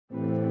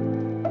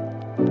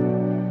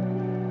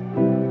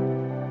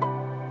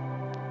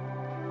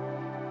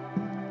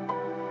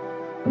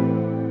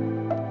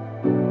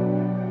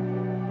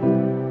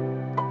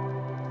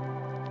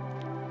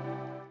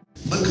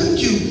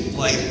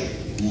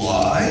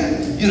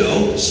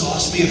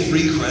sauce me a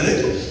free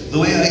credit. The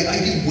way I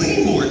did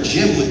way more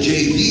gym with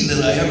JV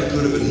than I ever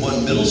could have in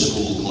one middle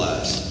school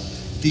class.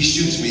 He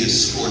shoots me a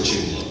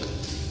scorching look.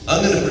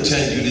 I'm going to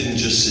pretend you didn't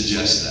just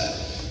suggest that.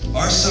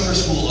 Our summer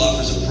school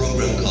offers a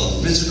program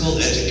called Physical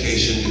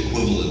Education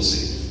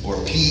Equivalency, or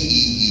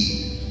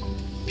PEE.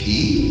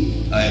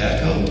 P? I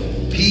echo.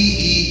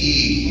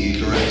 PEE,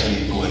 he corrects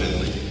me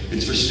pointedly.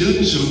 It's for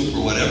students who,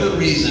 for whatever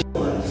reason...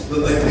 But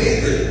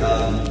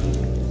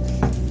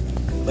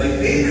my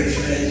favorite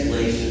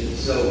translation,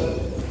 so...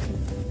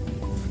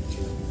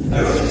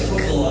 I wrote this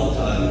book a long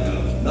time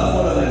ago, not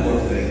one of my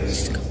more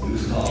famous. It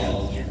was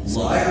called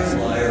Liar,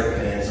 Liar,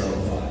 Pants on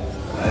Fire.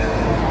 Right?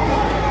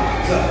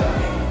 So,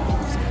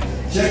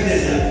 check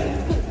this out.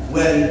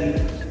 When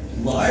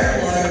Liar,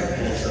 Liar,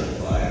 Pants on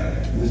Fire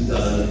was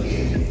done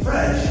in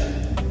French,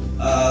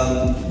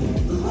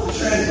 the book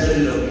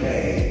translated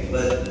okay,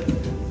 but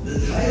the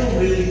title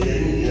really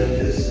didn't,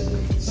 because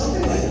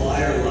something like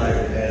Liar,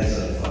 Liar, Pants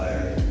on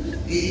Fire,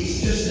 it's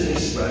just an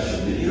expression.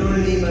 You know what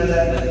I mean by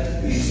that? Like,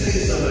 if you say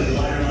to somebody,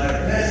 liar, liar,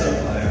 pants on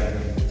fire,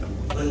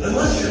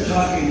 unless you're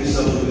talking to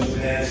someone whose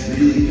pants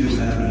really do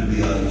happen to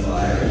be on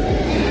fire,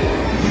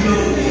 you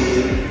don't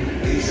mean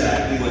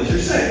exactly what you're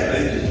saying,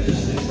 right? It's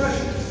just an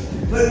expression.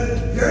 But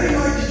very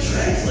hard to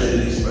translate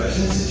an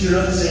expression since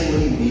you're not saying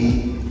what you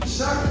mean to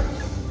start with.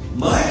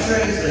 My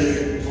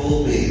translator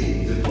told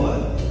me to put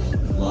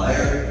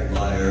liar,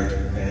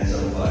 liar, pants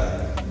on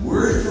fire,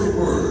 word for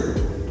word,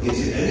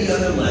 into any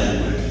other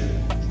language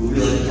would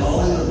be like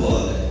calling the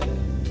book,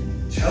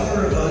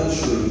 Teller of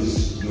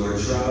Untruths, Your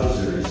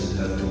Trousers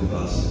Have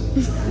Combusted.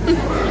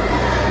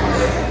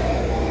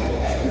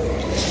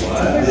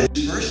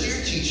 His first year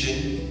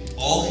teaching,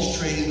 all his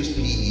training was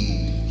PE.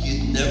 He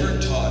had never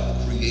taught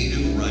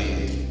creative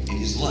writing in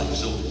his life.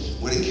 So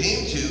when it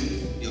came to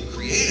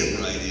creative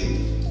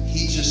writing,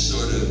 he just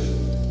sort of,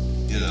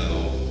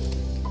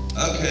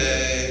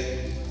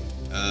 okay,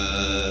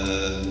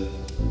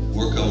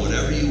 work on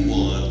whatever you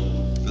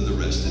want for the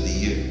rest of the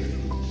year.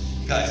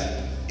 Guys,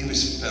 it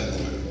was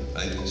February.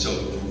 Right? So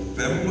from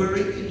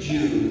February to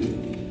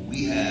June,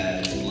 we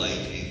had like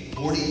a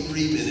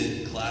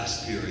 43-minute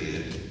class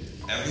period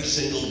every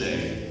single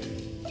day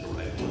to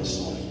write one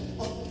story.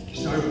 We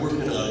started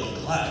working on it in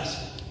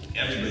class.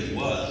 Everybody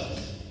was.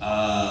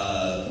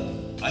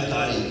 I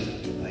got into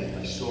it, right?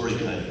 My story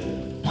kind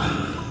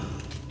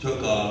of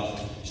took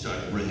off,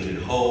 started bringing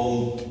it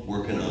home,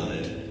 working on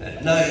it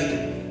at night,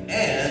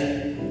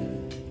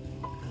 and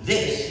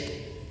this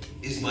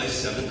is my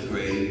 7th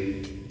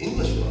grade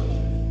English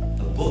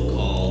project. A book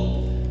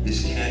called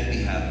This Can't Be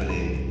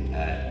Happening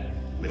at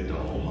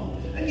McDonald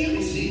Hall. And you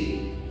can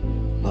see,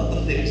 not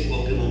the thickest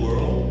book in the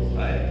world,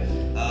 right?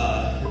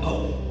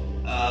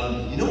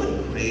 You know what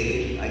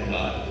grade I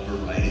got for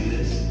writing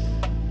this?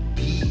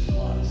 B+.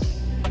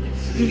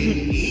 So they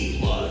gave me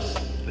A+,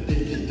 but then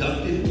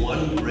deducted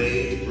 1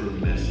 grade for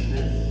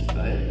messiness,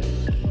 right?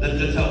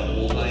 That's how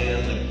old I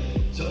am.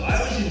 So I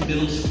was in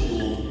middle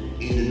school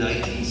in the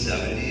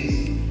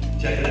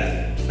 1970s. Check it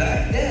out. Back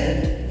then,